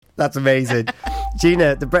That's amazing.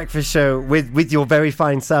 Gina, the breakfast show with your very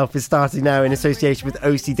fine self is starting now in association with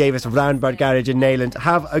OC Davis Roundabout Garage in Neyland.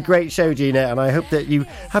 Have a great show, Gina, and I hope that you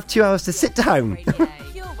have 2 hours to sit down.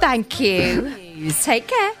 Thank you. Take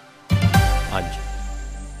care.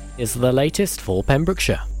 Is the latest for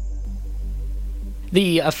Pembrokeshire.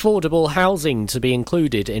 The affordable housing to be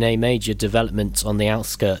included in a major development on the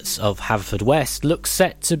outskirts of Haverfordwest looks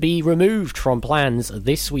set to be removed from plans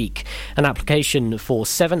this week. An application for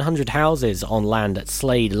 700 houses on land at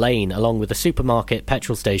Slade Lane, along with a supermarket,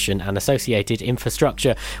 petrol station and associated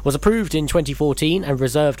infrastructure, was approved in 2014, and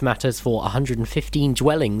reserved matters for 115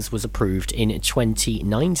 dwellings was approved in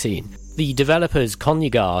 2019. The developer's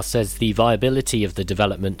Conygar says the viability of the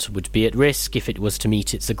development would be at risk if it was to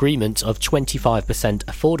meet its agreement of 25%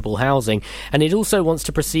 affordable housing, and it also wants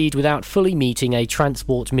to proceed without fully meeting a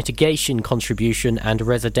transport mitigation contribution and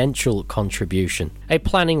residential contribution. A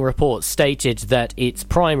planning report stated that its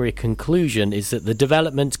primary conclusion is that the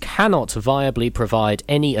development cannot viably provide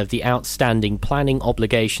any of the outstanding planning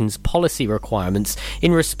obligations policy requirements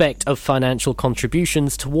in respect of financial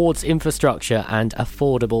contributions towards infrastructure and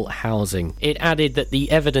affordable housing. It added that the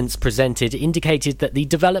evidence presented indicated that the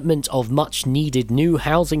development of much-needed new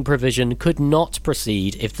housing provision could not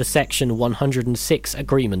proceed if the Section 106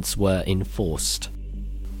 agreements were enforced.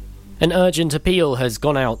 An urgent appeal has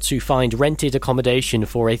gone out to find rented accommodation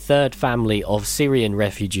for a third family of Syrian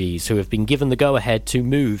refugees who have been given the go-ahead to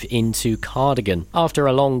move into Cardigan. After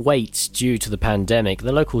a long wait due to the pandemic,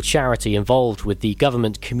 the local charity involved with the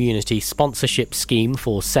government community sponsorship scheme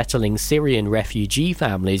for settling Syrian refugee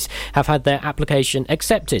families have had their application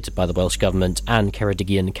accepted by the Welsh Government and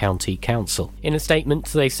Ceredigion County Council. In a statement,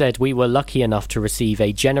 they said, "We were lucky enough to receive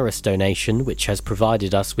a generous donation which has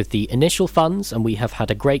provided us with the initial funds, and we have had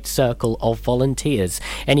a great circle of volunteers.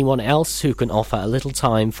 Anyone else who can offer a little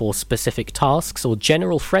time for specific tasks or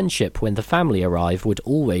general friendship when the family arrive would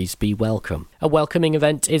always be welcome." A welcoming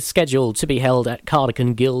event is scheduled to be held at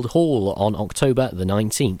Cardigan Guild Hall on October the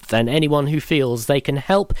 19th, and anyone who feels they can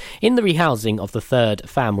help in the rehousing of the third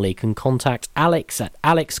family can contact Alex at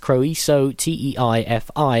alexcroiso,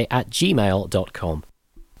 TEIFI@gmail.com.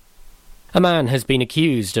 A man has been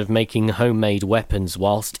accused of making homemade weapons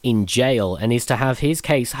whilst in jail and is to have his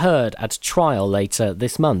case heard at trial later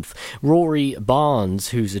this month. Rory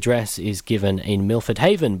Barnes, whose address is given in Milford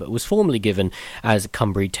Haven but was formerly given as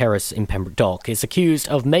Cumbria Terrace in Pembroke Dock, is accused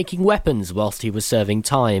of making weapons whilst he was serving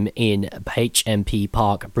time in HMP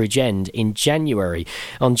Park Bridgend in January.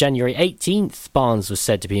 On January 18th, Barnes was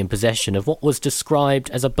said to be in possession of what was described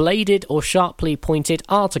as a bladed or sharply pointed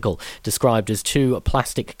article, described as 2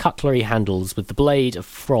 plastic cutlery handles with the blade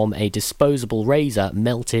from a disposable razor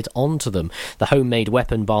melted onto them. The homemade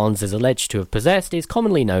weapon Barnes is alleged to have possessed is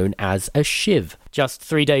commonly known as a shiv. Just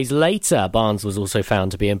 3 days later, Barnes was also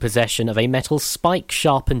found to be in possession of a metal spike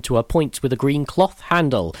sharpened to a point with a green cloth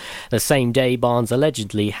handle. The same day, Barnes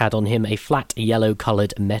allegedly had on him a flat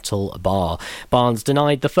yellow-coloured metal bar. Barnes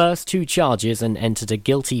denied the first 2 charges and entered a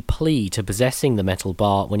guilty plea to possessing the metal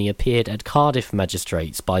bar when he appeared at Cardiff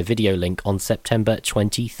Magistrates by video link on September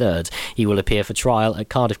 23rd. He will appear for trial at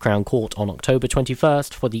Cardiff Crown Court on October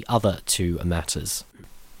 21st for the other 2 matters.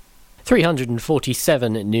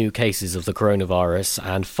 347 new cases of the coronavirus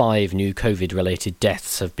and 5 new COVID-related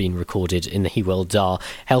deaths have been recorded in the Hywel Dda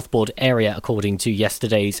Health Board area, according to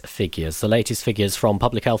yesterday's figures. The latest figures from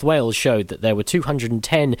Public Health Wales showed that there were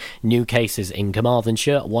 210 new cases in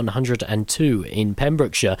Carmarthenshire, 102 in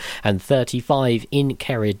Pembrokeshire and 35 in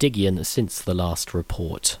Ceredigion since the last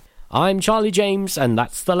report. I'm Charlie James, and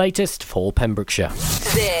that's the latest for Pembrokeshire.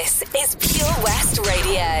 This is Pure West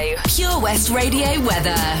Radio. Pure West Radio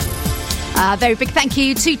weather. A very big thank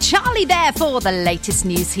you to Charlie there for the latest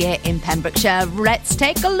news here in Pembrokeshire. Let's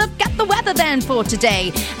take a look at the weather then for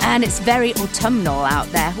today. And it's very autumnal out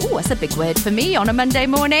there. Oh, that's a big word for me on a Monday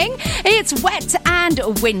morning. It's wet and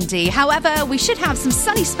windy. However, we should have some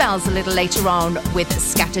sunny spells a little later on with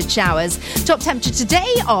scattered showers. Top temperature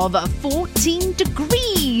today of 14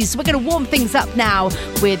 degrees. We're going to warm things up now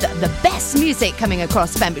with the best music coming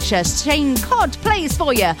across Pembrokeshire. Shane Codd plays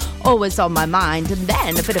for you, always on my mind. And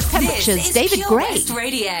then a bit of Pembrokeshire's David Gray. West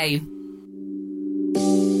Radio.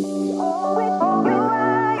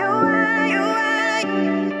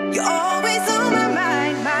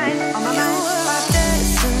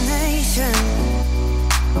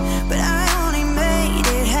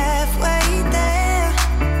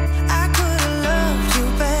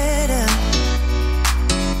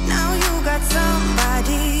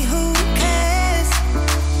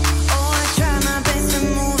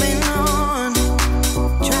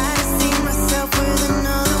 Try to see myself with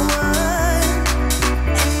another word.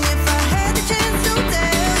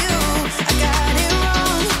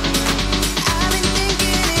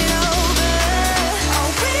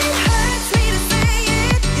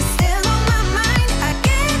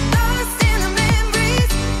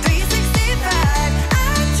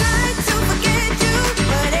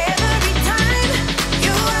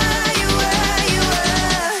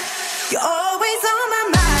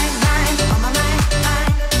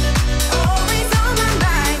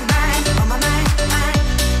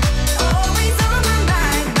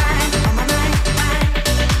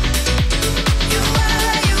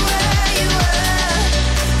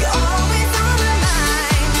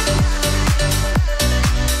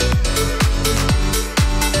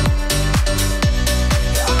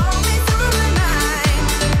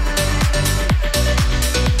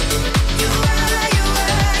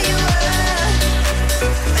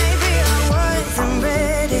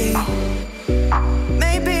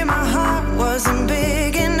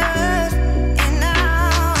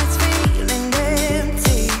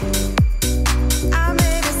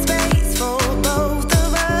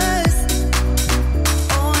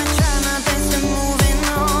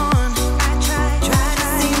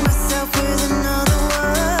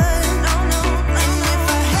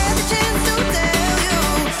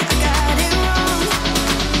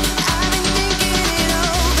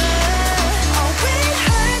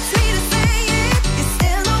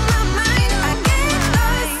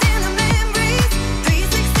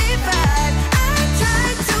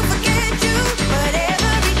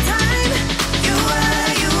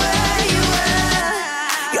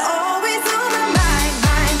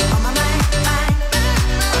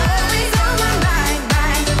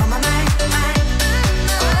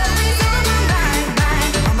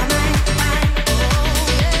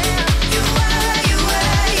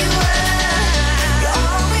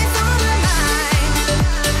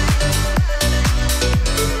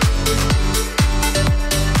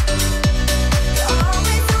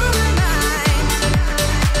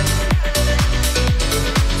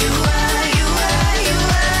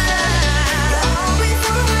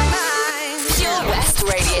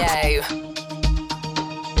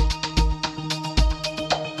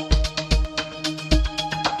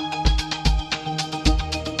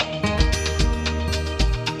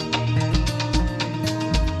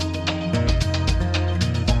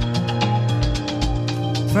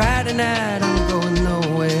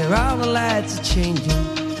 the lights are changing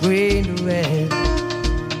green to red.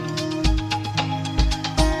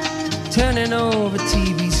 Turning over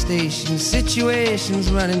TV stations,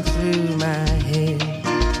 situations running through my head.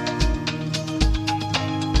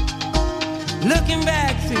 Looking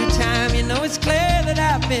back through time, you know it's clear that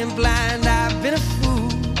I've been blind, I've been a fool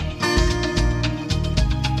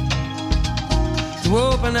to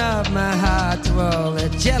open up my heart to all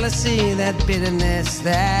that jealousy, that bitterness,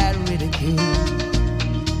 that ridicule.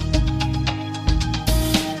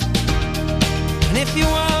 And if you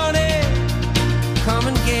want it, come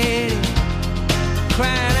and get it,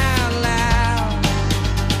 crying out loud.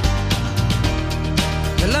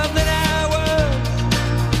 The love that I was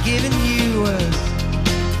giving you was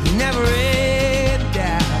never in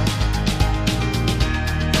doubt.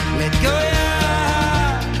 Let go your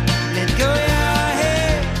heart, let go your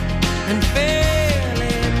head, and feel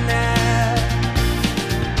it now.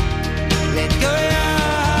 Let go your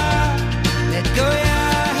heart, let go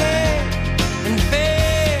your head, and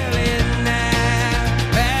feel it now.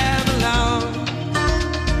 Babylon,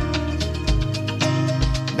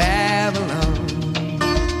 Babylon.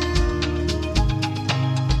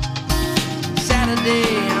 Saturday,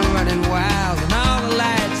 I'm running wild, and all the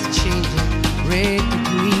lights are changing red to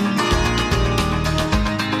green.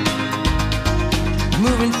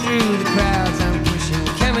 Moving through the crowds, I'm pushing,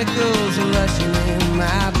 chemicals are rushing in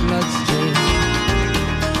my bloodstream.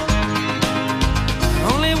 I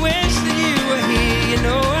only wish that you were here, you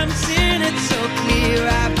know I'm seeing it so clear.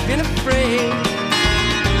 I've been afraid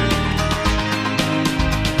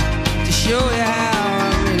to show you how I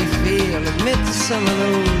really feel, admit to some of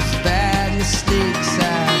those bad mistakes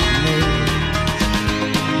I've made.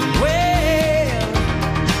 Well,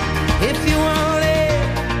 if you want it,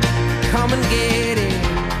 come and get it,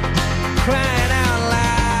 crying out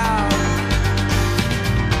loud.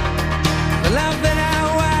 The love that I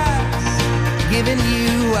was giving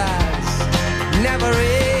you was never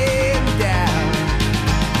in doubt.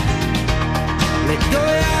 Let go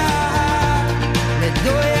your heart, let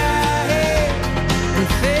go your head, and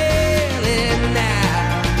feel it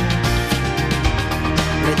now.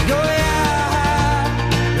 Let go your heart,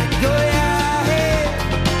 let go your head,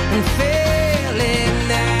 and feel it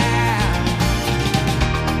now.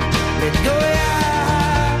 Let go your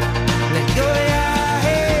heart, let go your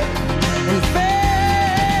head, and feel it.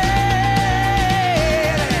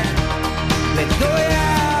 Let go your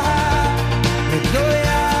heart, let go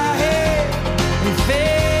your head, and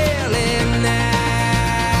feel it now.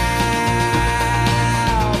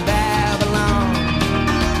 Babylon,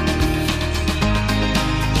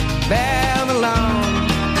 Babylon,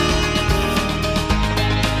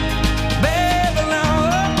 Babylon,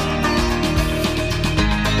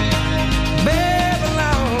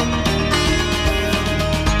 Babylon,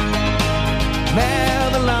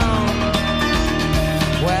 Babylon.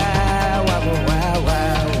 Wow, wow, wow,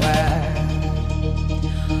 wow, wow.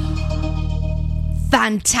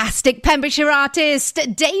 Fantastic Pembrokeshire artist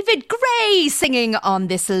David Gray singing on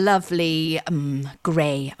this lovely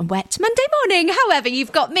grey and wet Monday morning. However,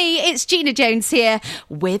 you've got me, it's Gina Jones here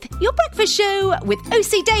with your breakfast show with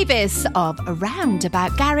OC Davis of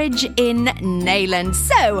Roundabout Garage in Neyland.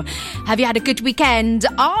 So, have you had a good weekend?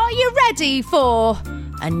 Are you ready for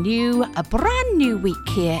a brand new week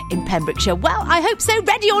here in Pembrokeshire? Well, I hope so.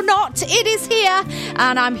 Ready or not, it is here,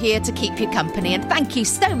 and I'm here to keep you company, and thank you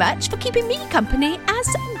so much for keeping me company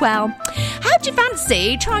as well. How'd you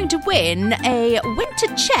fancy trying to win a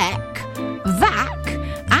winter check, vac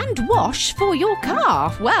and wash for your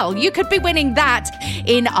car? Well, you could be winning that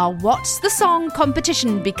in our What's the Song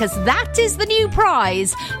competition, because that is the new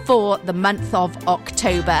prize for the month of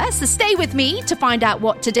October. So stay with me to find out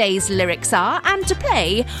what today's lyrics are and to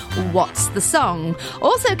play What's the Song.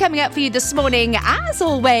 Also coming up for you this morning, as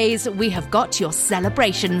always, we have got your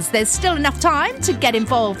celebrations. There's still enough time to get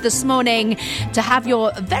involved this morning to have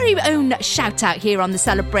your very own shout out here on the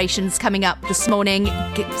celebrations coming up this morning.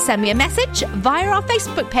 Send me a message via our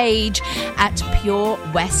Facebook page at Pure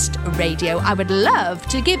West Radio. I would love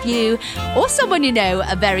to give you or someone you know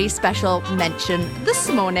a very special mention this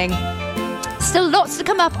morning. Still lots to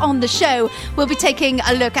come up on the show. We'll be taking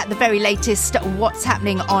a look at the very latest what's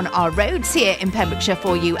happening on our roads here in Pembrokeshire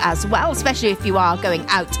for you as well, especially if you are going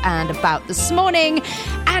out and about this morning.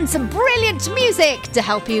 And some brilliant music to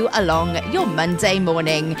help you along your Monday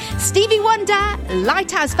morning. Stevie Wonder,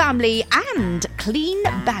 Lighthouse Family and Clean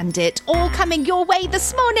Bandit all coming your way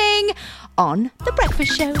this morning on The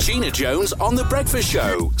Breakfast Show. Gina Jones on The Breakfast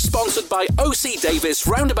Show, sponsored by OC Davis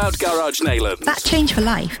Roundabout Garage Neyland. That Change for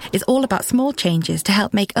Life is all about small changes to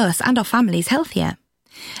help make us and our families healthier.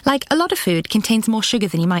 Like, a lot of food contains more sugar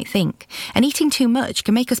than you might think, and eating too much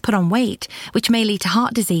can make us put on weight, which may lead to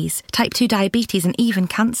heart disease, type 2 diabetes and even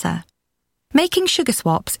cancer. Making sugar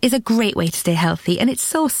swaps is a great way to stay healthy, and it's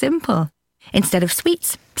so simple. Instead of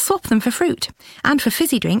sweets, swap them for fruit. And for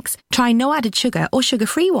fizzy drinks, try no added sugar or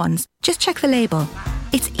sugar-free ones. Just check the label.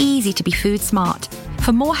 It's easy to be food smart.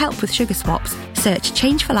 For more help with sugar swaps, search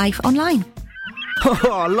Change for Life online.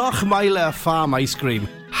 Oh, Lochmeyler Farm Ice Cream.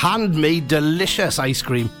 Handmade delicious ice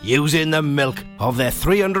cream using the milk of their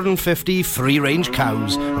 350 free-range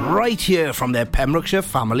cows right here from their Pembrokeshire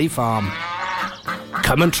family farm.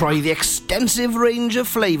 Come and try the extensive range of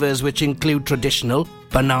flavours which include traditional,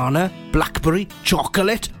 banana, blackberry,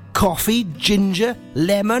 chocolate, coffee, ginger,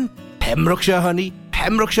 lemon, Pembrokeshire honey,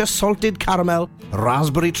 Pembrokeshire salted caramel,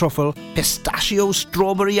 raspberry truffle, pistachio,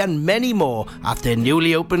 strawberry and many more at their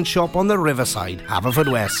newly opened shop on the Riverside,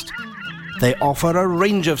 Haverfordwest. They offer a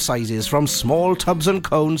range of sizes from small tubs and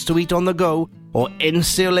cones to eat on the go or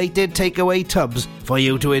insulated takeaway tubs for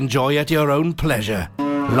you to enjoy at your own pleasure.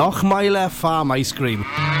 Lochmeyler Farm Ice Cream.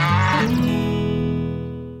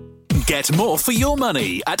 Get more for your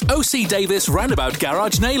money at OC Davis Roundabout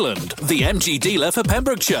Garage Neyland, the MG dealer for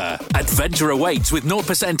Pembrokeshire. Adventure awaits with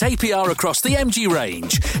 0% APR across the MG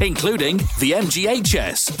range, including the MG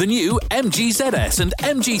HS, the new MG ZS and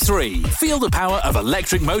MG3. Feel the power of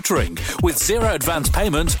electric motoring with zero advance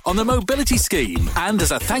payment on the mobility scheme. And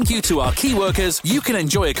as a thank you to our key workers, you can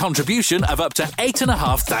enjoy a contribution of up to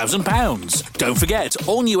 £8,500. Don't forget,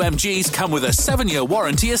 all new MGs come with a 7-year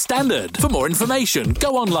warranty as standard. For more information,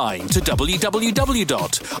 go online to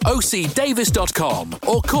www.ocdavis.com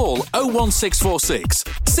or call 01646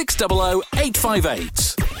 600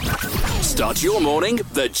 858. Start your morning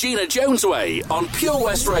the Gina Jones way on Pure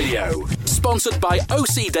West Radio. Sponsored by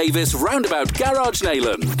OC Davis Roundabout Garage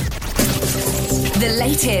Neyland. The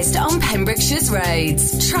latest on Pembrokeshire's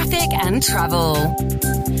roads, traffic and travel.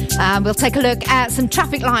 We'll take a look at some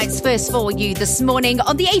traffic lights first for you this morning.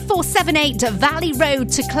 On the A478 Valley Road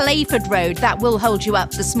to Clayford Road, that will hold you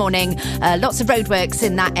up this morning. Lots of roadworks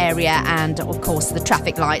in that area and, of course, the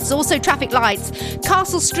traffic lights. Also traffic lights,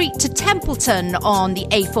 Castle Street to Templeton on the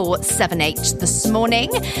A478 this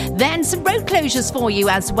morning. Then some road closures for you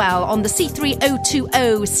as well on the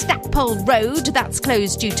C3020 Stackpole Road. That's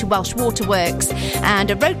closed due to Welsh Waterworks.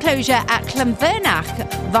 And a road closure at Clonfernach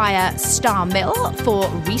via Star Mill for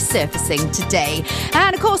resurfacing today.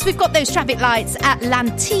 And of course, we've got those traffic lights at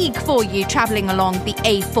Lantigue for you travelling along the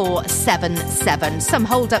A477. Some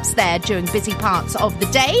hold-ups there during busy parts of the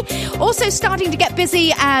day. Also starting to get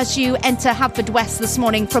busy as you enter Haverfordwest this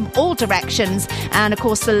morning from all directions. And of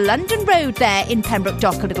course, the London Road there in Pembroke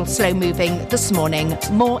Dock a little slow moving this morning.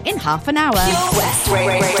 More in half an hour. Pure West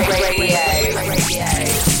Radio.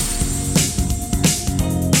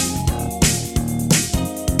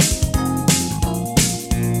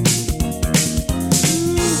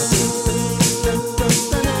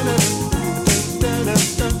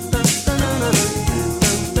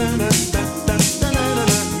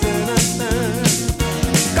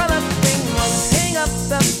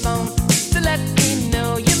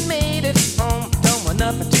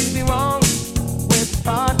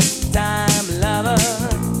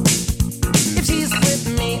 If she's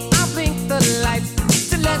with me,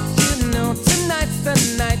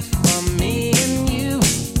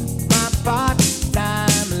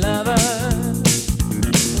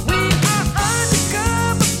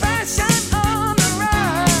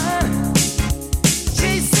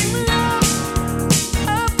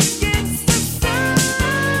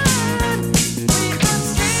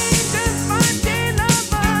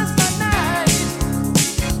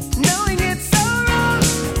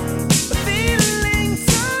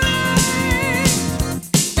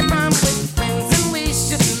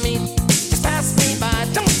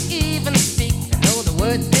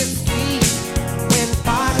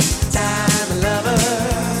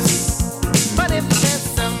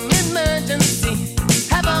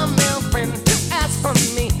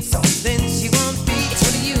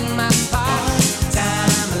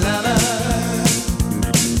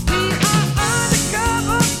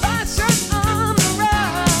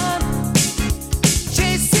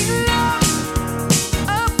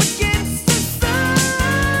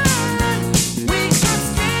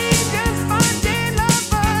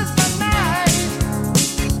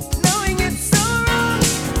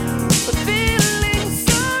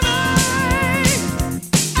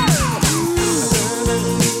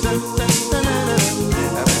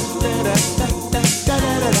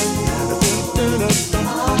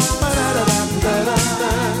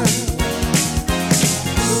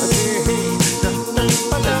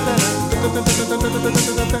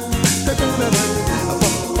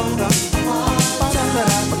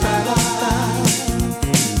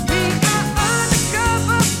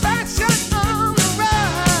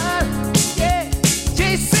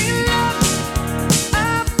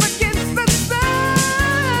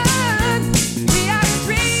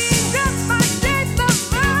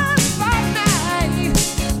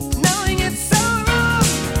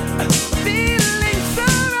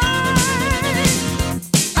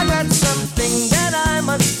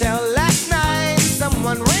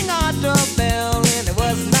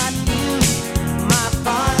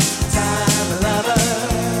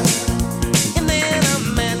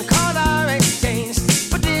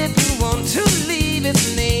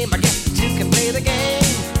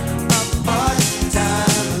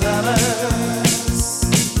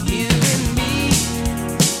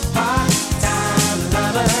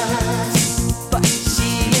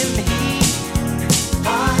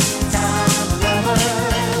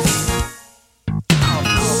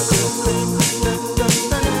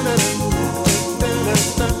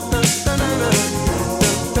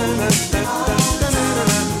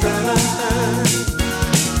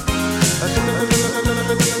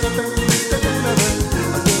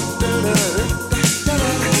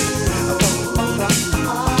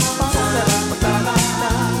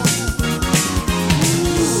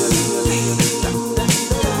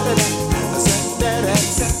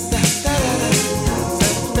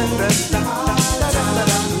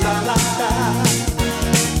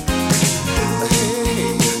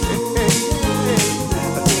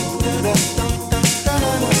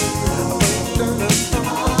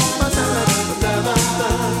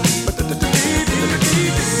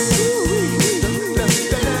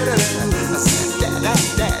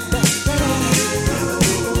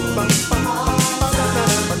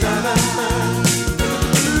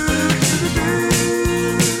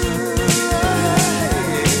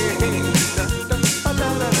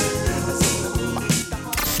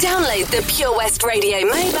 the Pure West Radio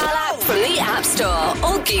mobile app from the App Store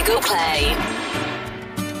or Google Play.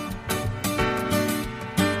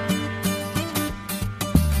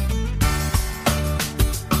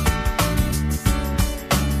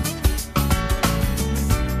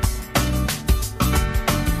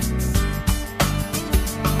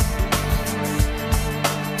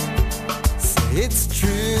 It's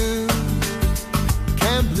true,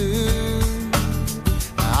 can blue,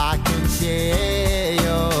 I can share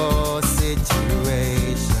your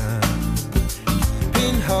situation.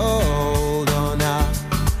 Been hold on our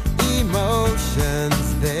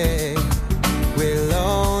emotions, they will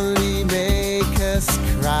only make us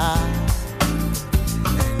cry.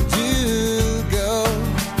 And you go,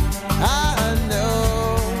 I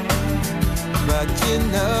know, but you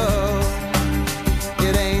know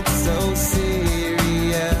it ain't so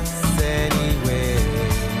serious anyway.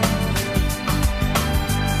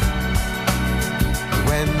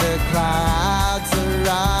 When the clouds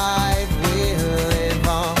arrive, we'll live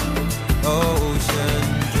on ocean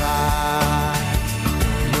drive.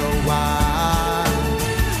 Don't know why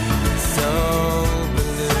so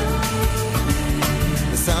blue.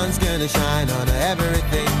 The sun's gonna shine on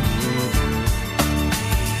everything you do.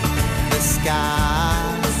 The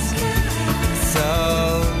sky's so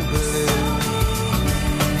blue.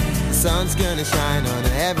 The sun's gonna shine on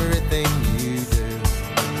everything you do.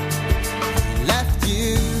 Left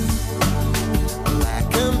you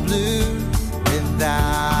black and blue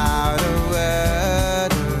without a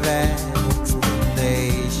word of explanation.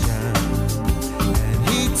 And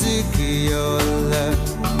he took your love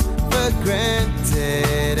for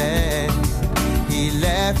granted, and he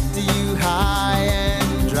left you high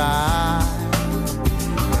and dry.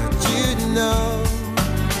 But you know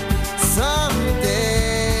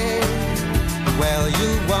someday, well,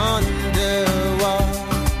 you'll wonder what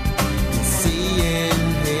you see in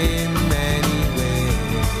him anyway.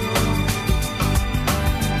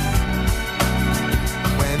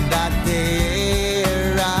 When that day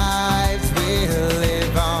arrives, we'll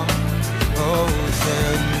live on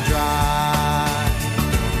ocean drive.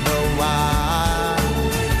 Don't know why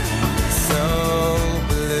so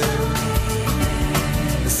blue.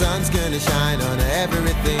 The sun's gonna shine on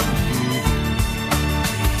everything you do.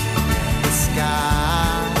 The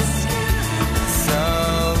sky's so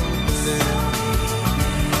blue.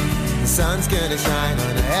 The sun's gonna shine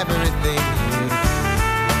on everything you do.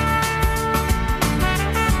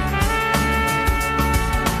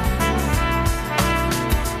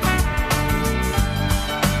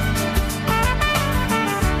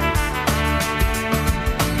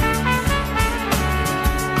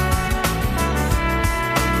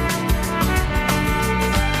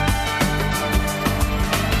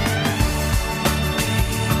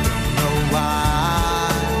 Know why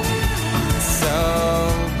so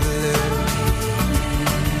blue.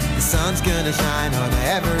 The sun's gonna shine on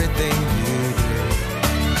everything you do.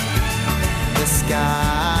 The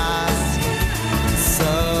sky's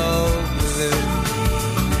so blue.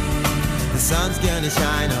 The sun's gonna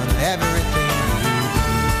shine on everything you do.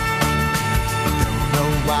 Don't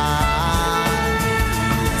know why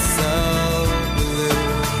so blue.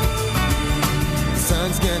 The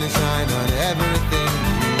sun's gonna shine on everything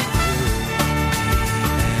you do.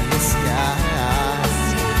 And the sky's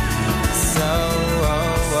so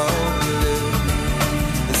blue.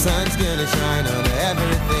 The sun's gonna shine on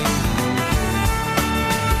everything you do.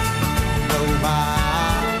 Know why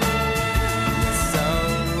so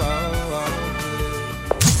blue.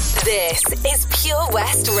 This is Pure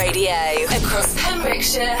West Radio. Across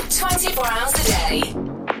Pembrokeshire, 24 hours a day.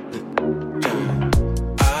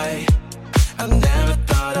 I never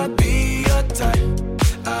thought I'd be your type.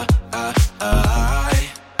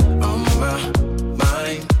 On my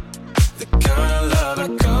mind, the kind of love I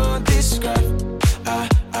can't describe.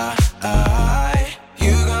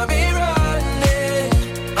 You got me running,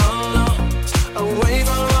 I'm lost, away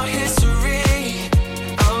from our history.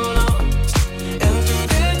 I'm lost, and through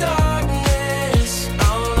the darkness,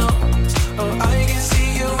 I'm lost. Oh, I can see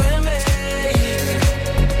you in me.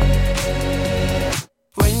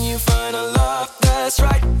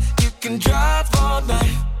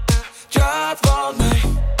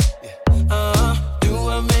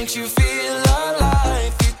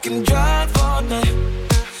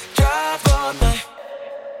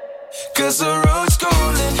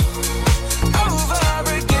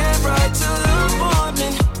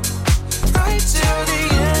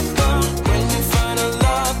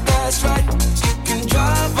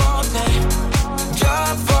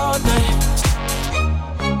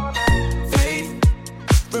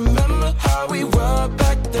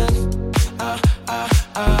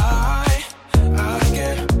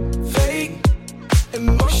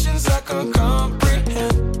 emotions I can't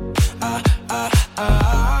comprehend.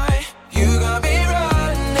 You got me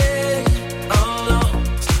running, oh no,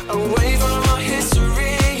 away from our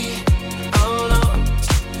history, oh no,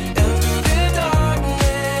 and through the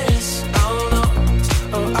darkness, oh no,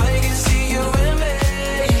 oh I can see you in me,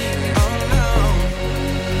 oh no.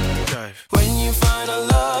 Drive. When you find a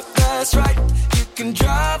love that's right, you can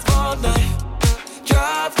drive all night,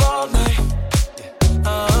 drive all night.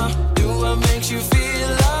 Do what makes you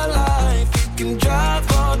feel alive. You can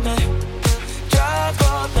drive all night, drive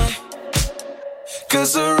all night.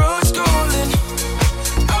 'Cause the road's calling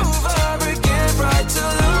over again, right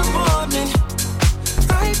till the morning,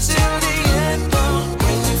 right till the end.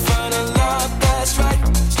 When you find a love that's right,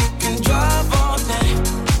 you can drive all night,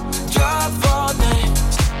 drive all night.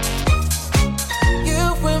 You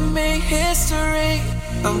and me, history.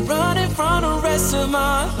 I'm running from the rest of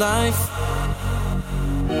my life.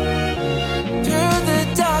 Through the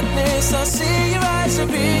darkness, I see your eyes and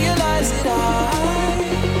realize that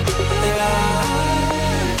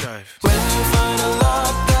when you find a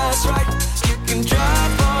love that's right, you can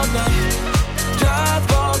drive all night,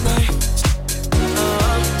 drive all night.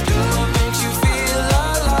 Do what makes you feel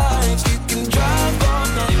alive. You can drive all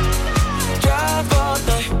night, drive all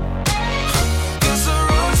night. 'Cause the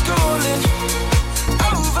road's calling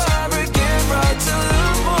over again, right till the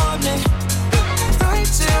morning, right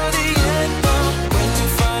till the end. When you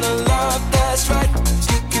find a love that's right,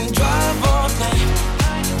 you can drive all night,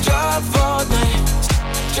 drive all night,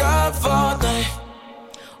 drive all night.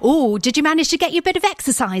 Oh, did you manage to get your bit of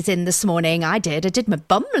exercise in this morning? I did. I did my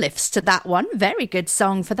bum lifts to that one. Very good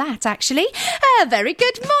song for that, actually. A very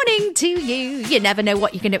good morning to you. You never know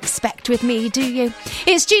what you're going to expect with me, do you?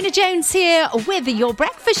 It's Gina Jones here with your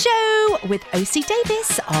breakfast show with OC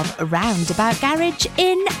Davis of Roundabout Garage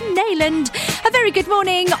in Neyland. A very good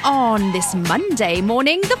morning on this Monday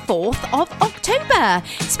morning, the 4th of October.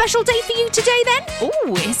 Special day for you today then?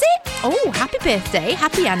 Oh, is it? Oh, happy birthday.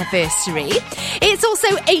 Happy anniversary. It's also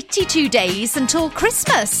 82 days until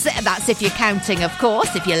Christmas. That's if you're counting, of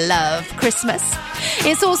course, if you love Christmas.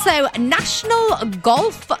 It's also National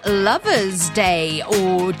Golf Lovers Day.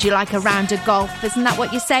 Or do you like a round of golf? Isn't that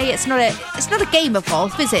what you say? It's not a game of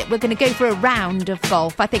golf, is it? We're going to go for a round of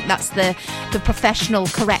golf. I think that's the professional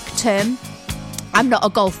correct term. I'm not a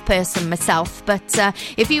golf person myself, but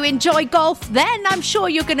if you enjoy golf, then I'm sure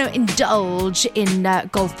you're going to indulge in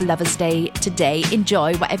Golf Lovers Day today.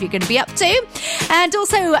 Enjoy whatever you're going to be up to. And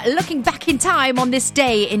also, looking back in time on this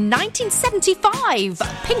day in 1975,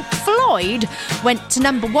 Pink Floyd went to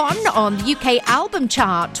number 1 on the UK album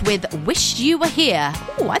chart with Wish You Were Here.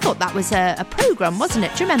 Oh, I thought that was a programme, wasn't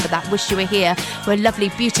it? Do you remember that, Wish You Were Here? Were lovely,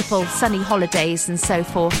 beautiful, sunny holidays and so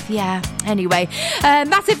forth. Yeah, anyway,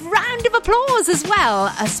 massive round of applause as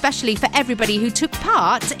well, especially for everybody who took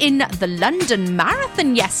part in the London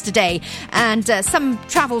Marathon yesterday. And some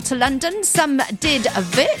travelled to London, some did a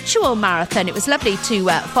virtual marathon. It was lovely to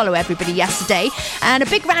follow everybody yesterday. And a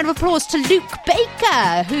big round of applause to Luke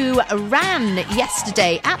Baker, who ran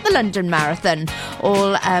yesterday at the London Marathon,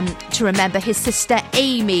 all to remember his sister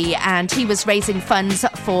Amy. And he was raising funds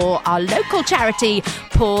for our local charity,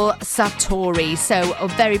 Paul Sartori. So a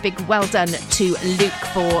very big well done to Luke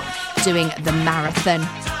for doing the marathon.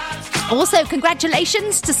 Also,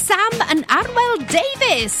 congratulations to Sam and Arwell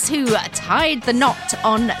Davis, who tied the knot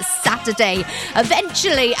on Saturday,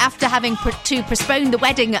 eventually after having to postpone the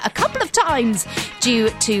wedding a couple of times due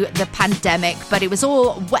to the pandemic. But it was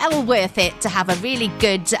all well worth it to have a really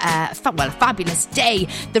good, a fabulous day.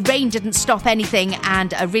 The rain didn't stop anything,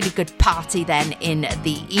 and a really good party then in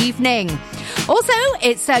the evening. Also,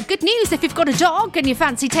 it's good news if you've got a dog and you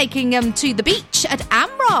fancy taking them to the beach at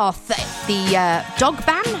Amroth. The dog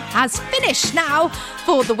ban has finished now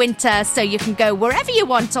for the winter, so you can go wherever you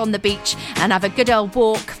want on the beach and have a good old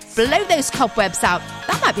walk, blow those cobwebs out.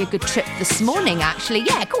 That might be a good trip this morning, actually.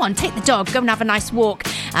 Yeah, go on, take the dog, go and have a nice walk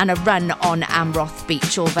and a run on Amroth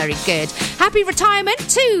Beach. All very good. Happy retirement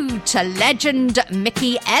too to legend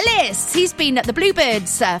Mickey Ellis. He's been at the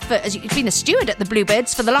Bluebirds, he's been a steward at the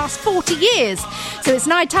Bluebirds for the last 40 years. So it's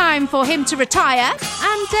now time for him to retire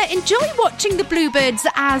and enjoy watching the Bluebirds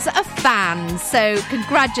as a fan. So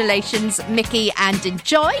congratulations, Mickey, and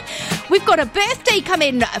enjoy. We've got a birthday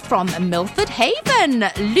coming from Milford Haven.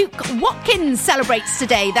 Luke Watkins celebrates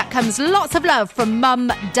today. That comes lots of love from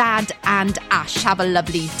Mum, Dad and Ash. Have a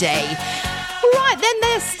lovely day. Right, then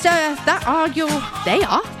they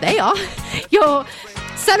are your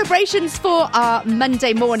Celebrations for our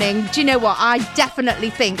Monday morning. Do you know what? I definitely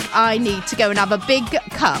think I need to go and have a big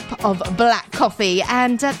cup of black coffee.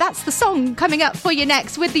 And that's the song coming up for you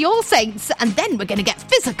next with the All Saints. And then we're going to get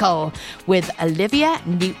physical with Olivia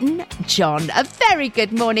Newton-John. A very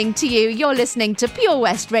good morning to you. You're listening to Pure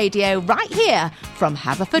West Radio right here from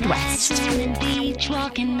Haverfordwest. On the beach,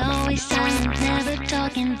 walking, always silent, never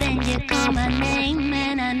talking. Then you call my name,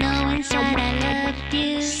 and I know inside I love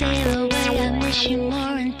you. Sail away, I miss you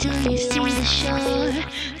more until you see the shore.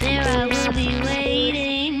 There I will be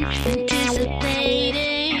waiting,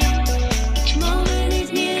 anticipating. Each moment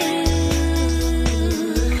is new.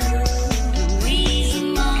 Breeze a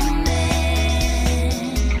moment.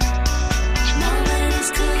 Each moment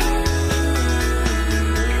is cool.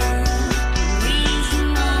 Breeze a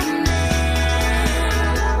moment.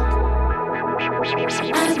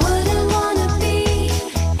 I wouldn't wanna be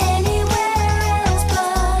anywhere else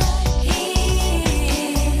but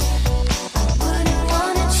here. I wouldn't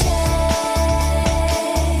wanna change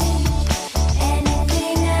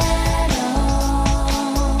anything at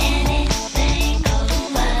all. Anything I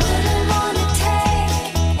wouldn't wanna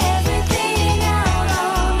take everything out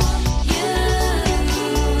on you.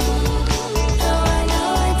 Though I know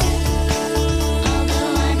I do.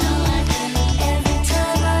 Although I know I do. Every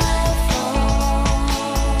time I fall.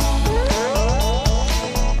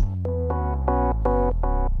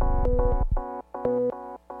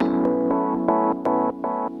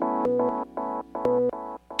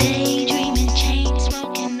 Daydreaming, chain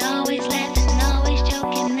smoking, always laughing, always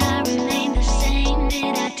joking. I remain the same.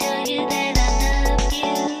 Did I tell you that I love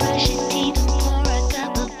you? Brush your teeth and pour a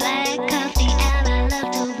cup of black coffee out. I love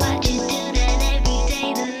to watch you do that every day.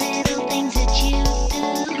 The little things that you do.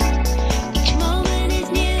 Each moment is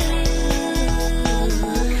new.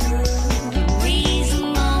 The reason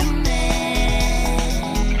moment.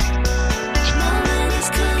 Each moment is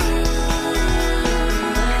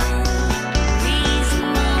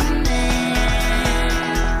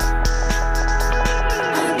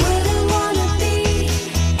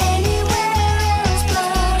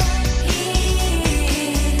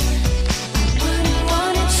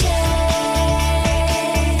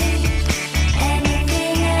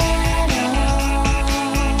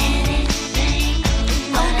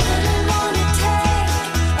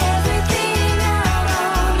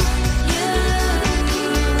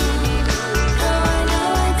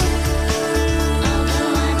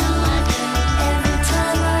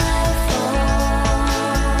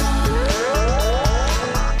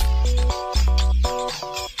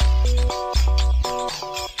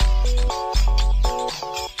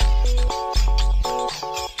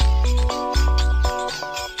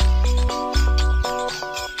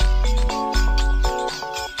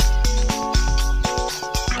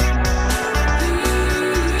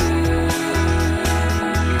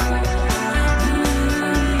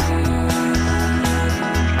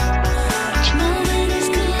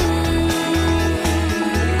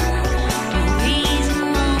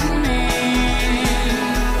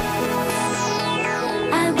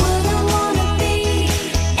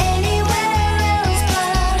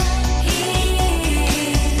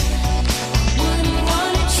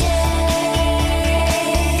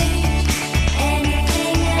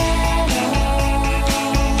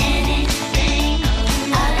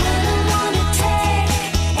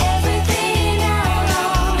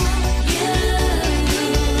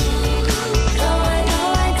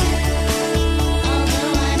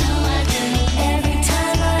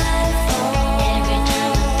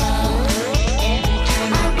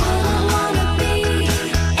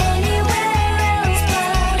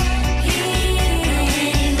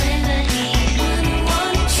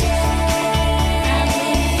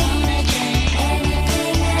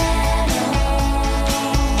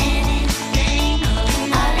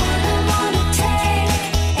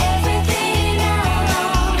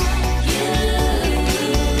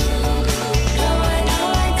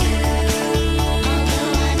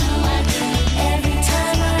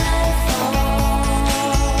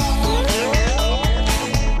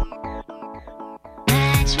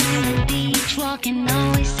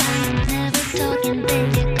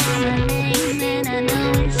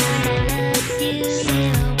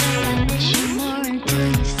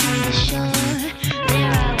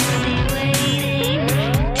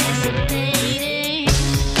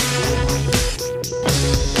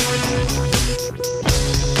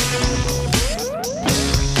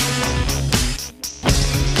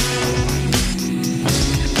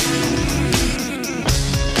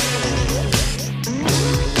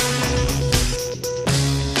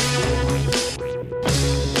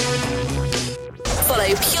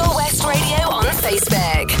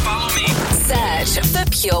search for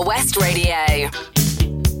Pure West Radio.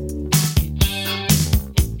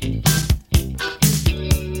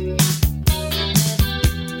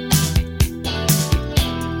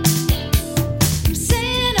 I'm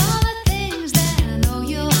saying all the things that I know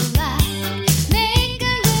you'll like. Make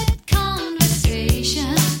a good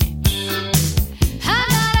conversation. I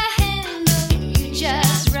gotta handle you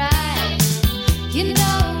just right. You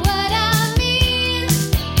know what I mean.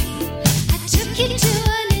 I took you to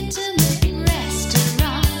an intimate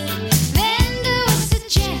restaurant, then to a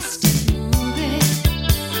suggested movie.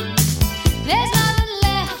 There's nothing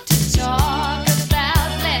left to talk about,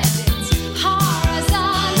 lessons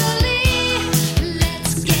horizontally.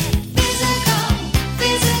 Let's get physical,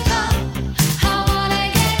 physical. I wanna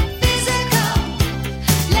get physical.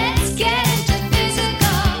 Let's get into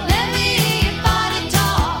physical. Let me hear your body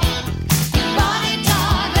talk. Your body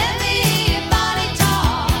talk. Let me hear your body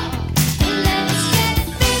talk. Let's get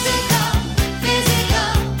physical,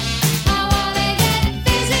 physical. I wanna get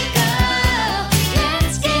physical.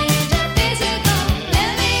 Let's get into physical. Let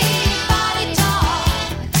me hear your body talk.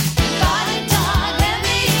 Your body talk. Let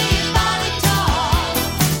me hear your body talk.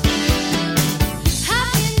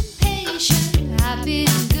 I've been patient. I've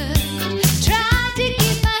been good. Tried to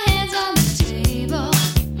keep my hands on the table.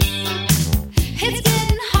 It's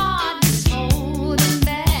getting hard, it's holding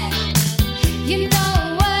back. You know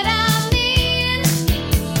what I mean.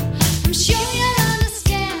 I'm sure you'll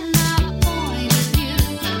understand my point of view.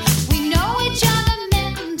 We know each other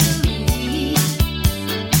mentally.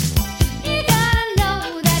 You gotta know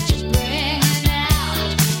that you're bringing out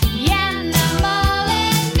the animal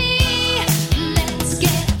in me. Let's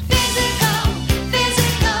get physical,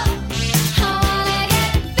 physical. I wanna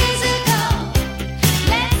get physical.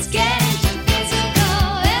 Let's get into physical.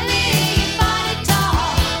 Let me hear your body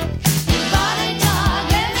talk. Your body talk.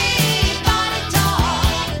 Let me hear your body talk.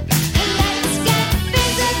 Let's get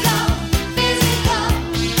physical, physical.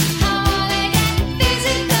 I wanna get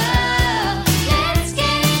physical. Let's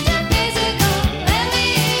get into physical. Let me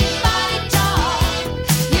hear your body talk.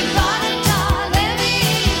 Your body talk. Let me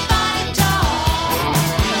hear your body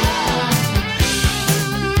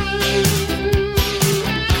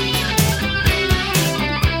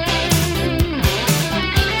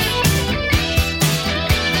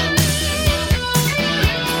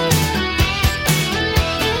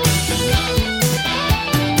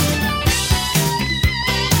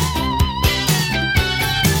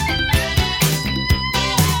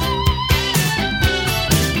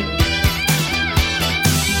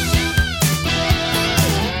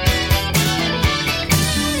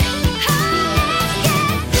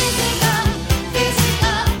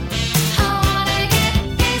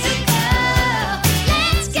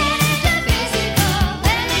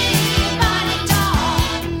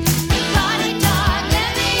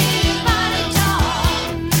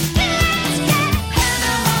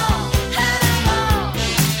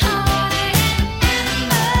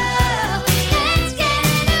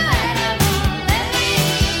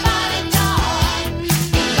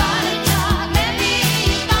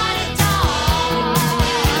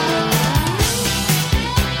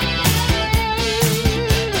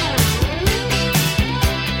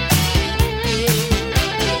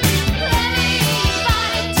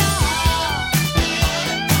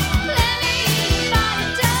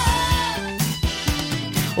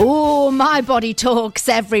Oh, my body talks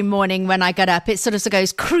every morning when I get up. It sort of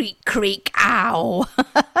goes creak, creak, ow.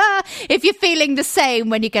 If you're feeling the same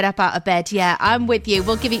when you get up out of bed, yeah, I'm with you.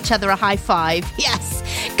 We'll give each other a high five. Yes.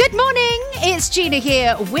 Good morning. It's Gina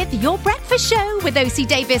here with your breakfast show with OC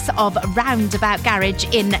Davis of Roundabout Garage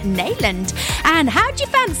in Neyland. And how do you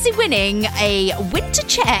fancy winning a winter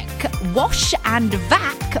check, wash and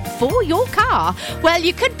vac for your car? Well,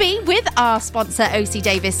 you could be with our sponsor OC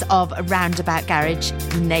Davis of Roundabout Garage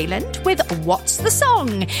Neyland with What's the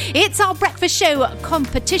Song? It's our breakfast show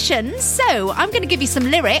competition. So I'm going to give you some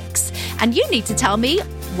lyrics and you need to tell me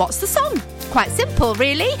what's the song. Quite simple,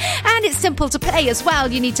 really. And it's simple to play as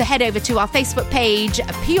well. You need to head over to our Facebook page,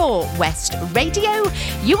 Pure West Radio.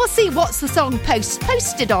 You will see What's the Song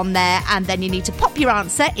posted on there, and then you need to pop your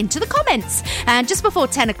answer into the comments. And just before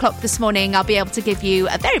 10 o'clock this morning, I'll be able to give you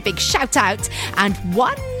a very big shout out, and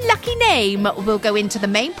one lucky name will go into the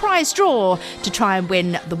main prize draw to try and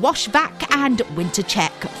win the wash vac and winter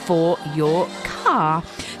check for your car.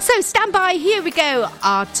 So stand by, here we go,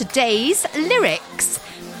 are today's lyrics.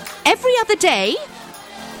 Every other day,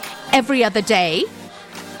 every other day,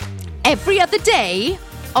 every other day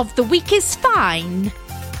of the week is fine.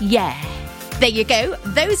 Yeah, There you go.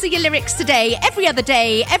 Those are your lyrics today. Every other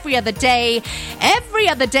day, every other day, every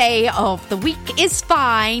other day of the week is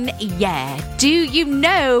fine. Yeah. Do you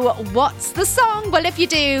know what's the song? Well, if you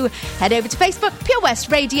do, head over to Facebook, Pure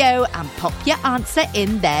West Radio, and pop your answer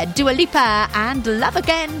in there. Dua Lipa and Love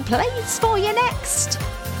Again plays for you next.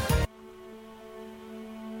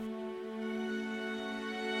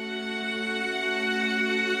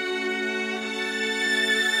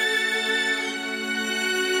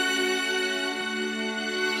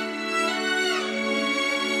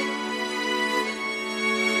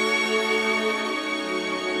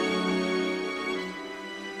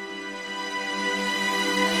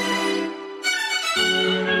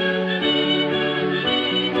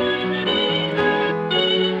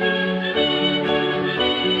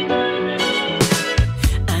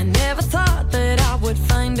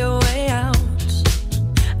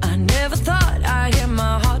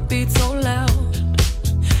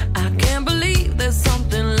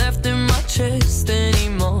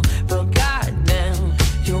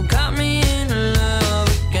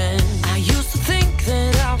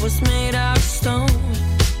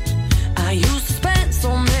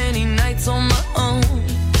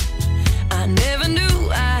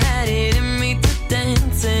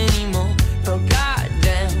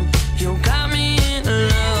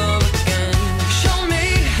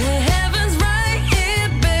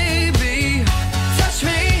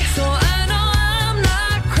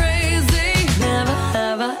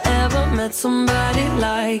 Somebody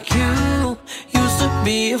like you. Used to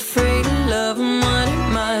be afraid of love and what it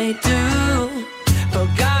might do, but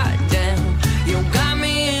goddamn, you got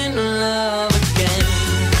me in love again.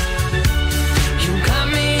 You got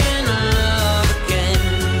me in love again.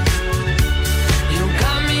 You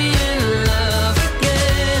got me in love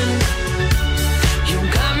again. You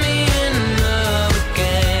got me in love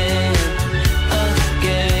again,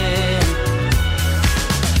 again.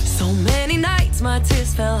 So many nights my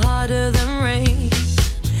tears fell harder than rain.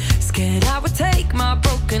 Scared I would take my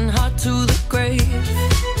broken heart to the grave.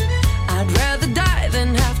 I'd rather die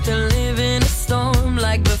than have to live in a storm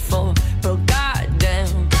like before. But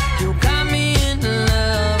goddamn, you got me in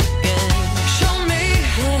love again. Show me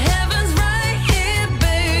the heaven's right here,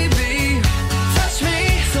 baby. Touch me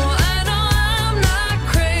so I know I'm not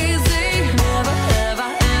crazy. Never have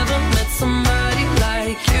I ever met somebody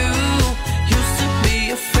like you. Used to be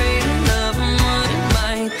afraid of love and what it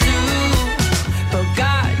might do, but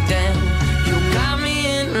goddamn, you got me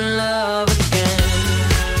in love again.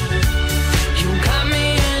 You got me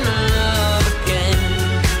in love again.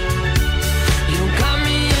 You got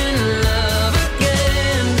me in love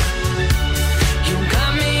again. You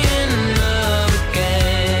got me in love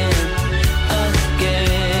again,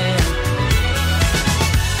 again.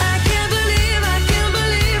 I can't believe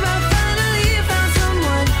I finally found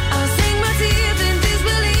someone. I'll sink my teeth in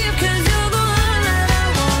disbelief 'cause you're the one that I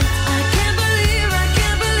want. I can't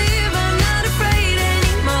believe I'm not afraid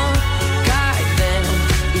anymore. Goddamn,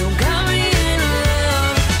 you got me in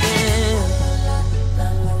love again.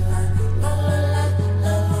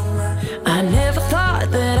 I never thought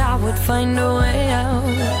that I would find a way out.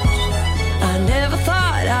 I never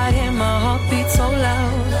thought I'd hear my heartbeat so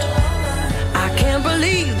loud. I can't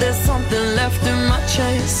believe there's something left in my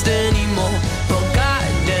chest anymore. But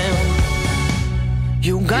goddamn,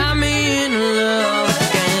 you got me in love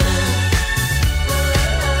again.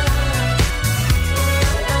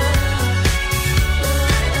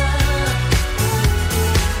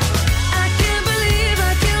 I can't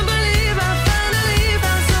believe I finally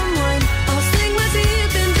found someone. I'll sink my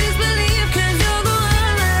teeth in disbelief 'cause you're the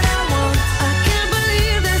one that I want. I can't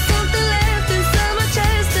believe there's something left inside my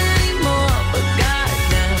chest anymore. But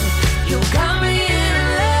goddamn, you got me in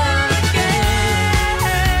love again.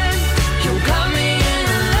 You got me in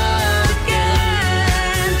love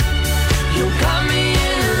again. You got me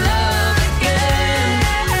in love again.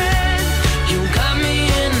 You got me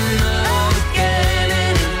in love again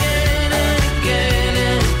and again and again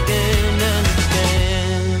and again and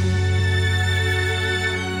again.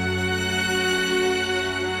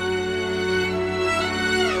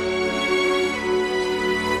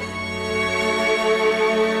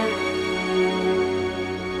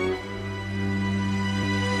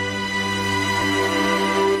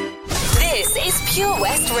 This is Pure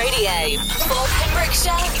West Radio for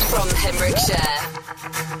Pembrokeshire from Pembrokeshire.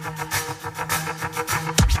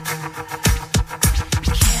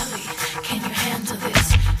 Kelly, can you handle this?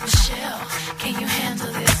 Michelle, can you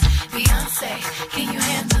handle this? Beyonce, can you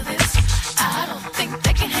handle this? I don't think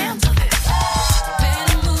they can handle this.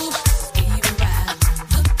 Better move, even ride.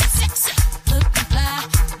 Looking sexy, looking fly.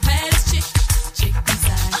 Baddest chick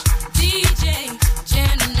inside. DJ,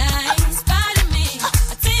 Janet Nice, body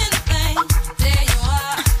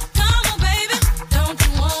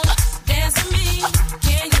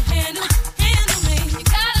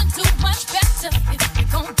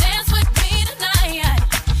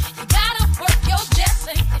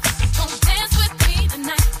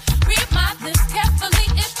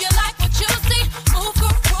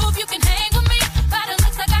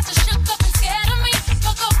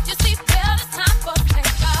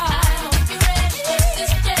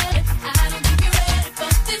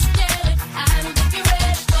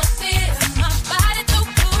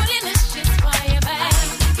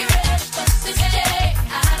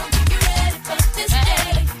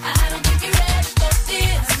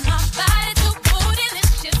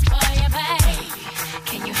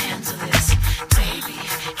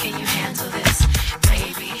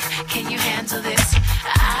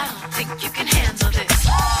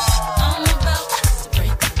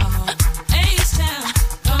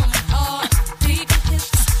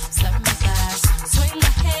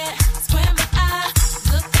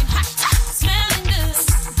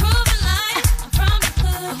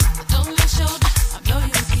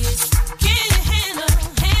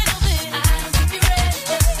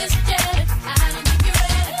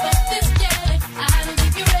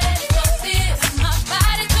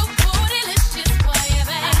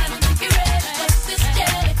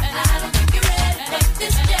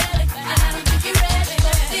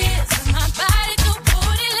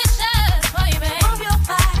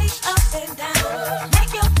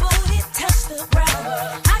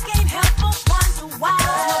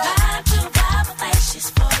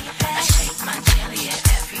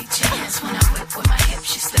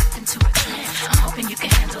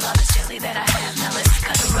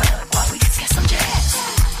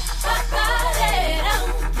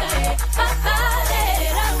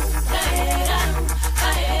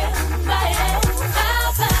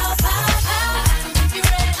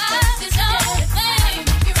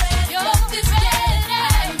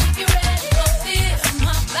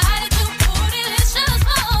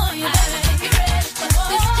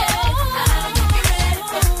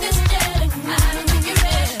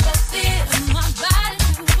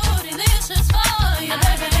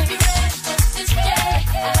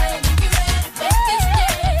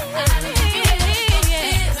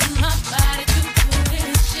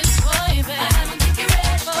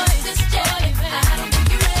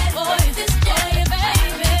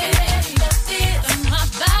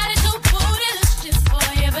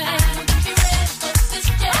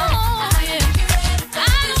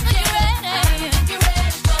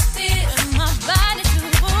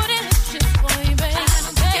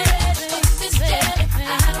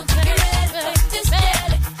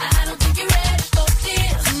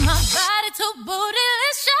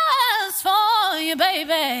you,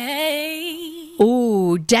 baby.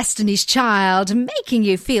 Oh, Destiny's Child, making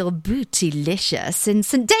you feel bootylicious in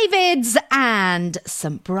St David's and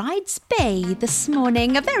St Bride's Bay this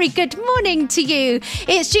morning. A very good morning to you.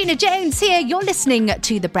 It's Gina Jones here. You're listening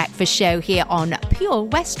to The Breakfast Show here on Pure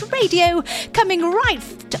West Radio, coming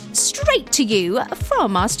straight to you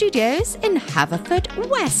from our studios in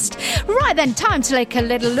Haverfordwest. Right then, time to take a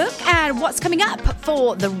little look at what's coming up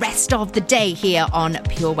for the rest of the day here on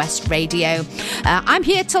Pure West Radio. I'm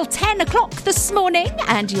here till 10 o'clock this morning,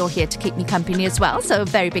 and you're here to keep me company as well, so a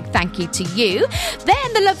very big thank you to you.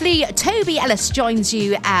 Then the lovely Toby Ellis joins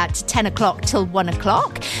you at 10 o'clock till 1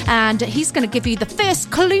 o'clock, and he's going to give you the first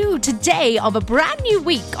clue today of a brand new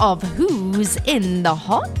week of Who's in the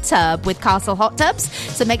Hot Tub with Castle Hot Tubs,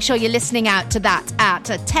 so make sure you're listening out to that at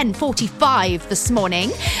 10:45 this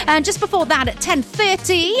morning. And just before that at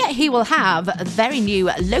 10:30 he will have a very new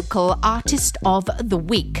local artist of the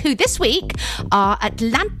week, who this week are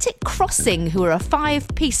Atlantic Crossing, who are a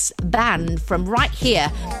 5-piece band from right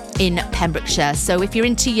here in Pembrokeshire. So if you're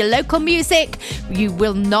into your local music, you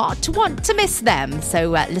will not want to miss them.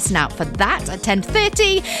 So listen out for that at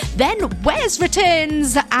 10:30. Then Wes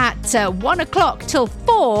returns at 1 o'clock till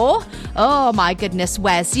 4. Oh my goodness,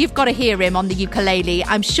 Wes, you've got to hear him on the ukulele.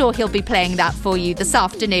 I'm sure he'll be playing that for you this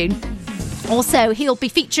afternoon. Also, he'll be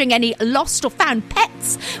featuring any lost or found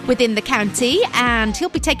pets within the county, and he'll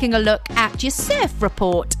be taking a look at your surf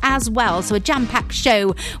report as well. So a jam-packed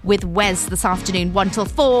show with Wes this afternoon, 1 till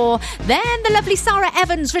 4. Then the lovely Sarah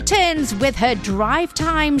Evans returns with her drive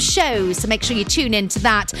time show, so make sure you tune in to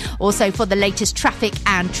that. Also for the latest traffic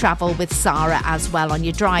and travel with Sarah as well on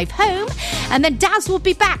your drive home. And then Daz will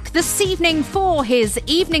be back this evening for his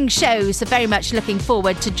evening show, so very much looking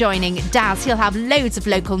forward to joining Daz. He'll have loads of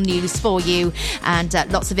local news for you and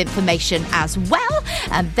lots of information as well.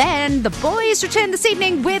 And then the boys return this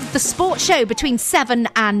evening with the sports show between 7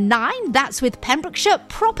 and 9. That's with Pembrokeshire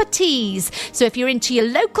Properties. So if you're into your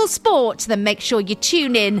local sport, then make sure you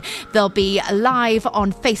tune in. They'll be live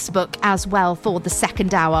on Facebook as well for the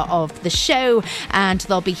second hour of the show, and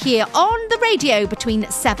they'll be here on the radio between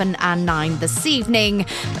 7 and 9 this evening.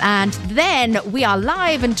 And then we are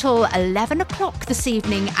live until 11 o'clock this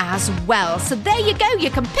evening as well. So there you go. You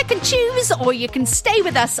can pick and choose, or you can stay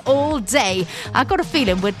with us all day. I've got a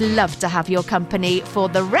feeling we'd love to have your company for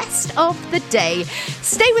the rest of the day.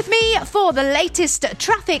 Stay with me for the latest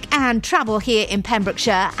traffic and travel here in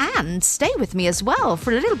Pembrokeshire, and stay with me as well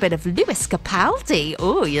for a little bit of Lewis Capaldi.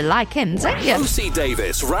 Oh, you like him, don't you? O.C.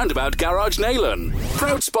 Davis Roundabout Garage Neyland,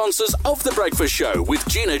 proud sponsors of The Breakfast Show with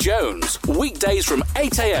Gina Jones, weekdays from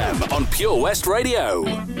 8 a.m. on Pure West Radio.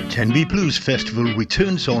 Tenby Blues Festival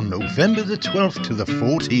returns on November the 12th to the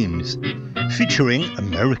 14th, featuring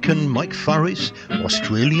American Mike Farris,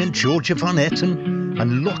 Australian Georgia Van Etten,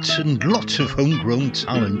 and lots of homegrown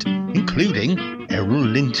talent, including Errol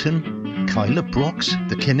Linton, Kyla Brox,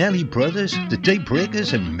 the Kennelly Brothers, the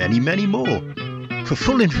Daybreakers, and many, many more. For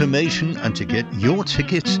full information and to get your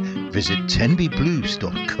tickets, visit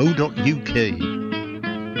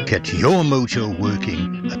tenbyblues.co.uk. Get your mojo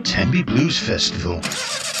working at Tenby Blues Festival.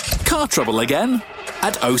 Car trouble again?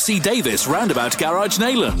 At O.C. Davis Roundabout Garage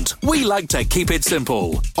Neyland, we like to keep it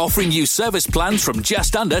simple, offering you service plans from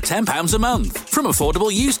just under £10 a month. From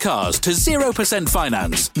affordable used cars to 0%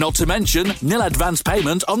 finance, not to mention nil advance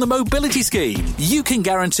payment on the mobility scheme. You can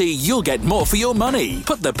guarantee you'll get more for your money.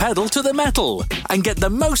 Put the pedal to the metal and get the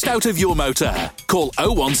most out of your motor. Call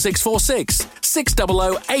 01646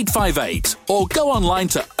 600 858 or go online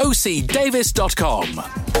to ocdavis.com.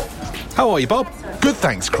 How are you, Bob? Good,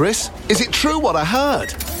 thanks, Chris. Is it true what I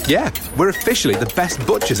heard? Yeah, we're officially the best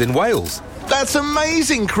butchers in Wales. That's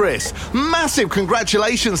amazing, Chris. Massive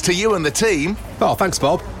congratulations to you and the team. Oh, thanks,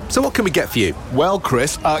 Bob. So what can we get for you? Well,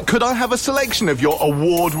 Chris, could I have a selection of your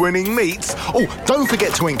award-winning meats? Oh, don't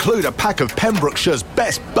forget to include a pack of Pembrokeshire's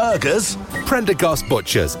best burgers. Prendergast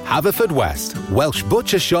Butchers, Haverfordwest, Welsh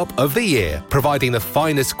Butcher Shop of the Year, providing the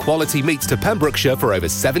finest quality meats to Pembrokeshire for over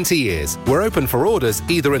 70 years. We're open for orders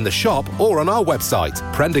either in the shop or on our website,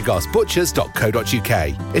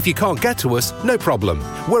 prendergastbutchers.co.uk. If you can't get to us, no problem.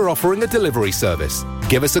 We're offering a delivery service.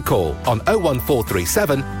 Give us a call on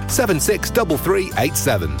 01437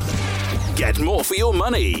 763387. Get more for your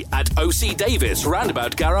money at O.C. Davis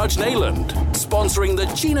Roundabout Garage Neyland, sponsoring the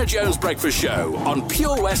Gina Jones Breakfast Show on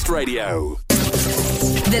Pure West Radio.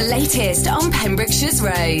 The latest on Pembrokeshire's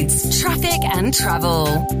roads, traffic and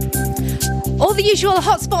travel. All the the usual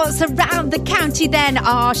hotspots around the county then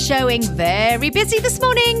are showing very busy this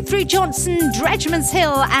morning through Johnson, Dredgeman's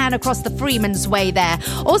Hill and across the Freeman's Way there.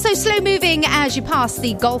 Also slow moving as you pass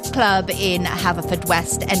the golf club in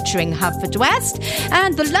Haverfordwest, entering Haverfordwest.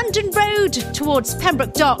 And the London Road towards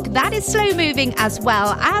Pembroke Dock, that is slow moving as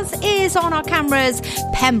well, as is on our cameras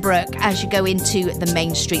Pembroke as you go into the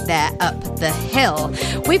main street there up the hill.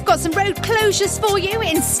 We've got some road closures for you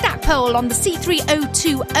in Stackpole on the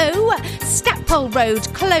C3020. Stackpole Road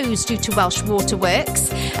closed due to Welsh Waterworks,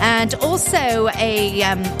 and also a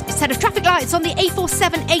set of traffic lights on the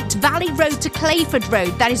A478 Valley Road to Clayford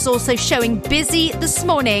Road. That is also showing busy this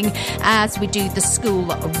morning as we do the school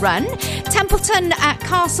run. Templeton at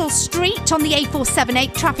Castle Street on the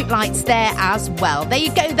A478, traffic lights there as well. There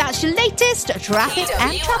you go, that's your latest traffic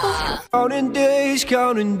and travel.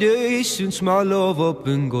 Counting days since my love up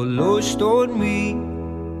and got lost on me.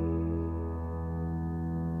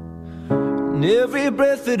 And every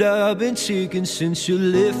breath that I've been taking since you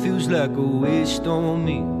left feels like a waste on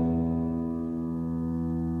me.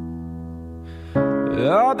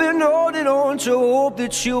 I've been holding on to hope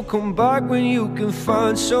that you'll come back when you can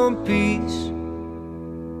find some peace.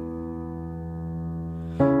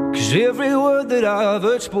 'Cause every word that I've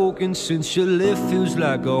heard spoken since you left feels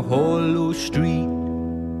like a hollow street.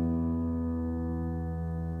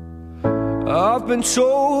 I've been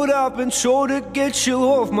told to get you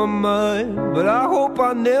off my mind, but I hope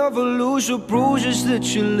I never lose the bruises that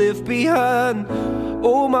you left behind.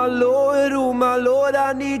 Oh my Lord,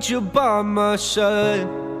 I need you by my side.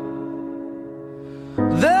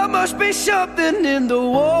 There must be something in the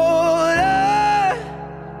water,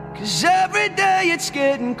 'cause every day it's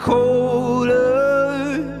getting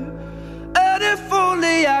colder. And if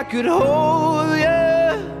only I could hold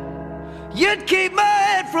you, you'd keep my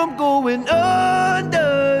head from going under.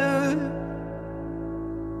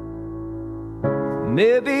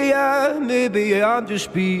 Maybe I'm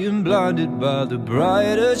just being blinded by the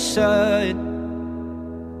brighter side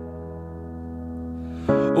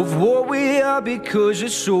of what we are because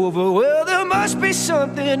it's over. Well, there must be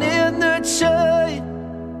something in the tide.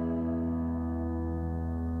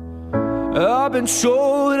 I've been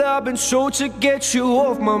told to get you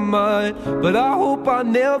off my mind, but I hope I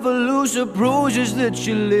never lose the bruises that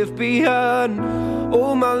you left behind.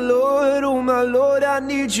 Oh my Lord, I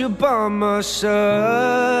need you by my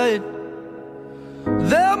side.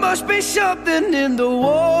 There must be something in the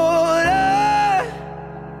water,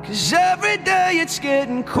 'cause every day it's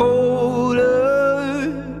getting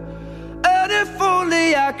colder. And if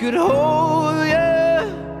only I could hold you,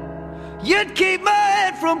 you'd keep my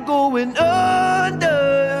head from going under.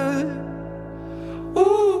 Ooh,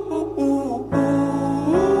 ooh, ooh, ooh,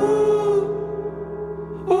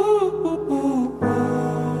 ooh, ooh, ooh,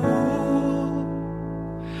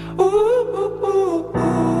 ooh, ooh,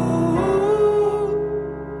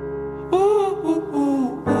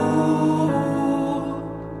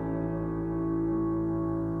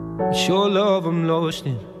 It's your love I'm lost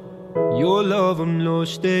in. Your love I'm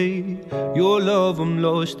lost in, your love I'm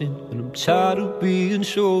lost in, and I'm tired of being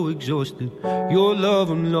so exhausted. Your love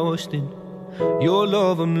I'm lost in, your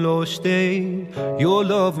love I'm lost in, your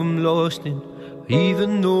love I'm lost in.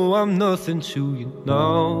 Even though I'm nothing to you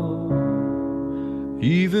now,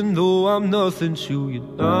 even though I'm nothing to you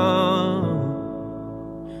now,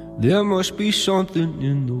 there must be something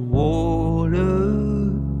in the water,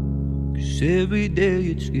 'cause every day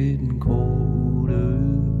it's getting colder.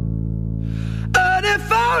 And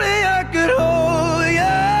if only I could hold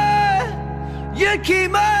you, you'd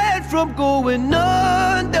keep my head from going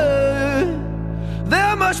under.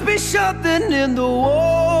 There must be something in the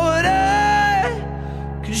water,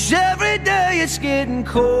 'cause every day it's getting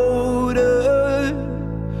colder.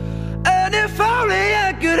 And if only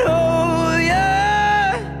I could hold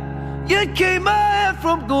you, you'd keep my head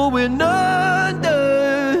from going under.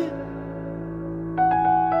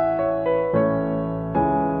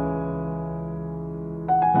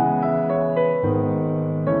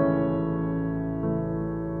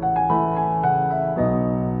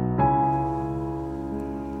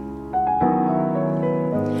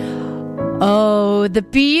 Oh, the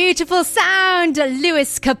beautiful sound.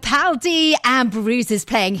 Lewis Capaldi and Bruises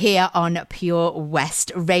playing here on Pure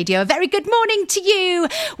West Radio. A very good morning to you.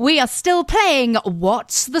 We are still playing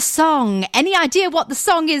What's the Song? Any idea what the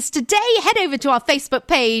song is today? Head over to our Facebook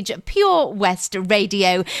page, Pure West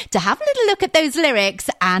Radio, to have a little look at those lyrics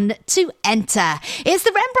and to enter. It's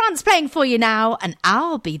the Rembrandts playing for you now, and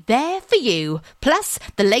I'll be there for you. Plus,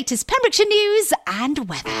 the latest Pembrokeshire news and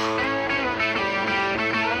weather.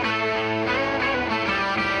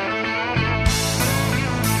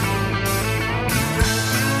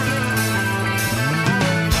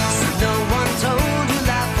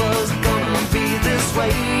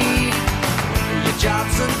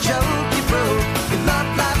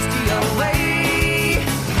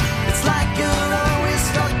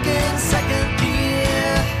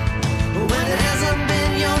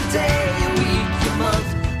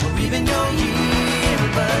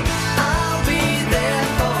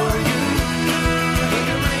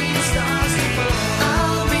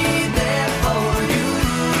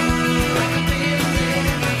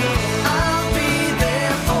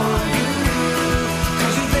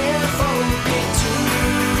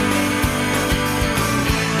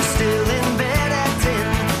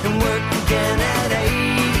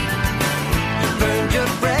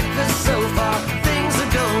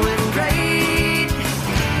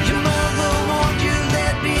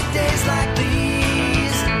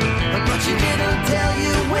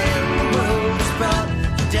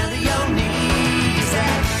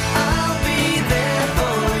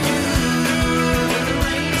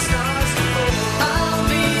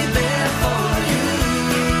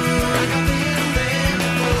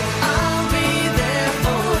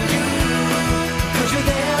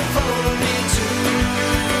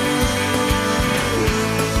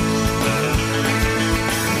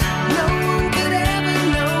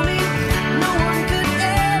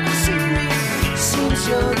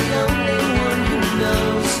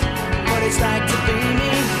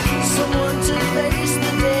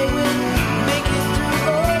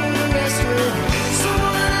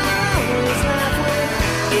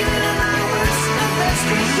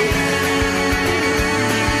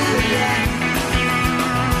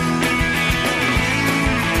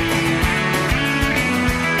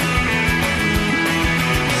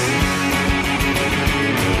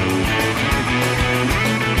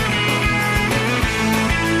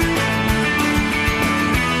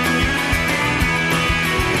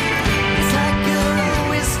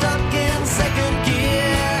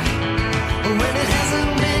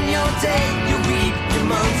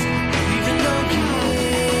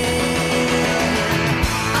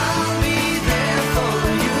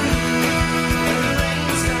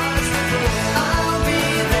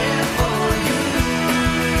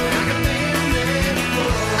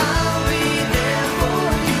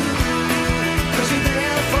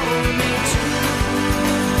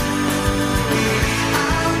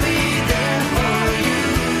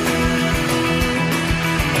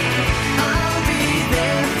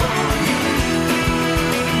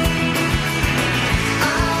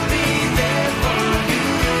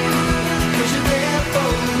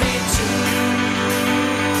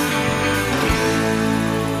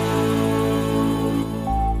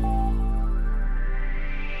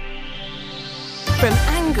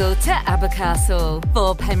 to Abercastle.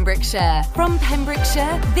 For Pembrokeshire. From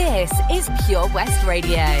Pembrokeshire, this is Pure West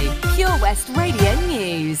Radio. Pure West Radio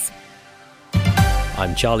News.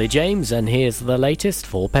 I'm Charlie James, and here's the latest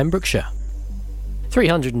for Pembrokeshire.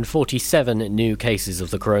 347 new cases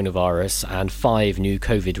of the coronavirus and 5 new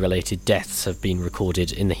COVID-related deaths have been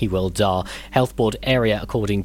recorded in the Hywel Dda Health Board area, according